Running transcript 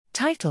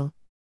Title: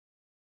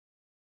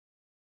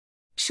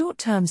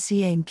 Short-term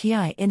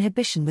CaMKII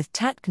inhibition with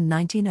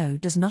tatCN19o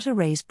does not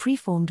erase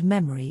preformed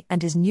memory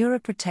and is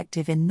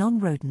neuroprotective in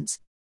non-rodents.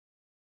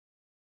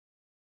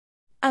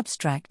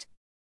 Abstract: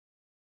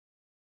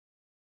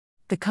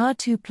 The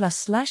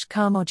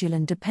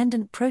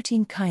CaR2+/CaModulin-dependent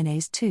protein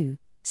kinase 2,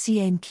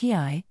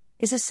 CaMKII,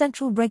 is a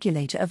central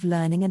regulator of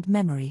learning and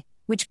memory,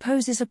 which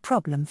poses a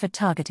problem for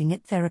targeting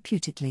it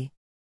therapeutically.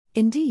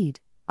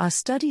 Indeed, our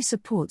study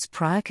supports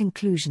prior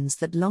conclusions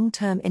that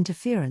long-term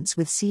interference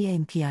with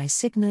CaMKII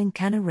signaling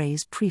can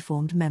erase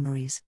preformed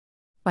memories.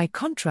 By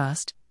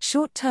contrast,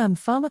 short-term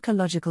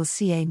pharmacological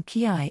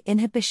CaMKII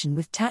inhibition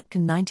with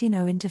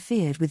tatCN19o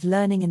interfered with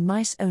learning in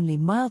mice only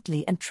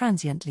mildly and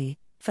transiently,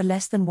 for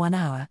less than 1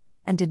 hour,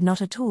 and did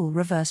not at all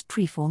reverse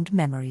preformed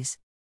memories.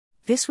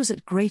 This was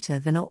at greater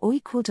than or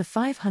equal to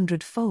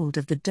 500-fold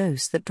of the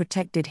dose that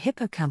protected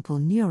hippocampal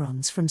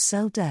neurons from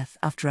cell death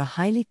after a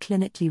highly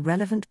clinically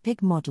relevant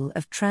pig model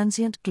of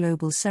transient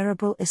global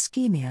cerebral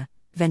ischemia,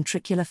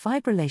 ventricular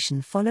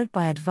fibrillation followed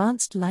by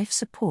advanced life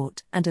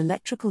support and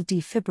electrical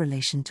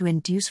defibrillation to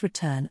induce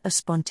return of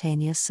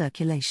spontaneous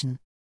circulation.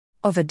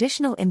 Of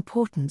additional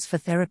importance for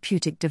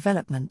therapeutic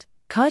development,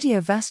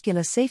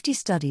 cardiovascular safety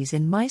studies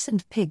in mice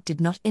and pig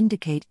did not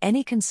indicate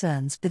any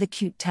concerns with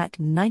acute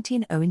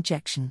tatCN19o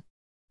injection.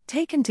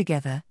 Taken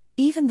together,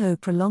 even though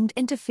prolonged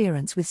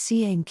interference with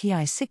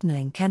CaMKII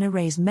signaling can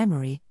erase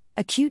memory,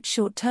 acute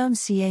short-term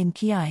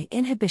CaMKII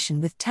inhibition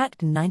with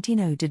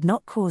tatCN19o did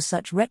not cause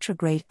such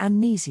retrograde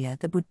amnesia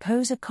that would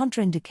pose a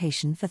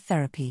contraindication for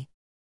therapy.